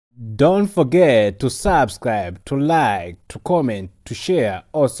Don't forget to subscribe, to like, to comment, to share,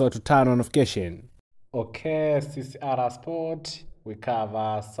 also to turn on notification. Okay, CCR Sport, we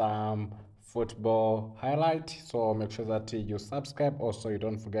cover some football highlight, so make sure that you subscribe. Also, you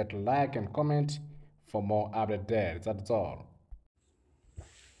don't forget to like and comment for more update there. That's all.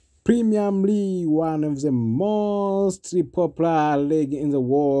 Premier League, one of the most popular league in the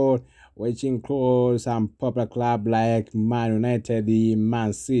world, which includes some popular clubs like Man United,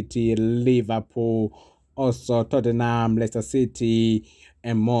 Man City, Liverpool, also Tottenham, Leicester City,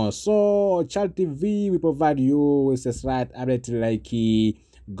 and more. So, Chart TV will provide you with a slight update like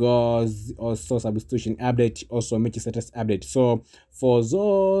goals, also substitution update, also match status update. So, for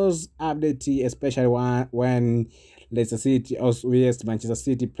those updates, especially when Leicester City also vs Manchester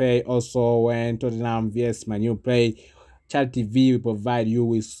City play, also when Tottenham vs Man U play, Chart TV will provide you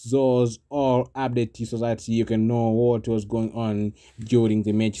with those all updates so that you can know what was going on during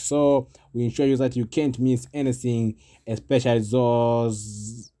the match. So we ensure you that you can't miss anything, especially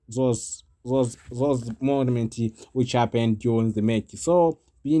those moments which happened during the match. So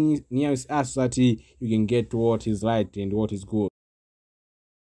being near us so that you can get what is right and what is good.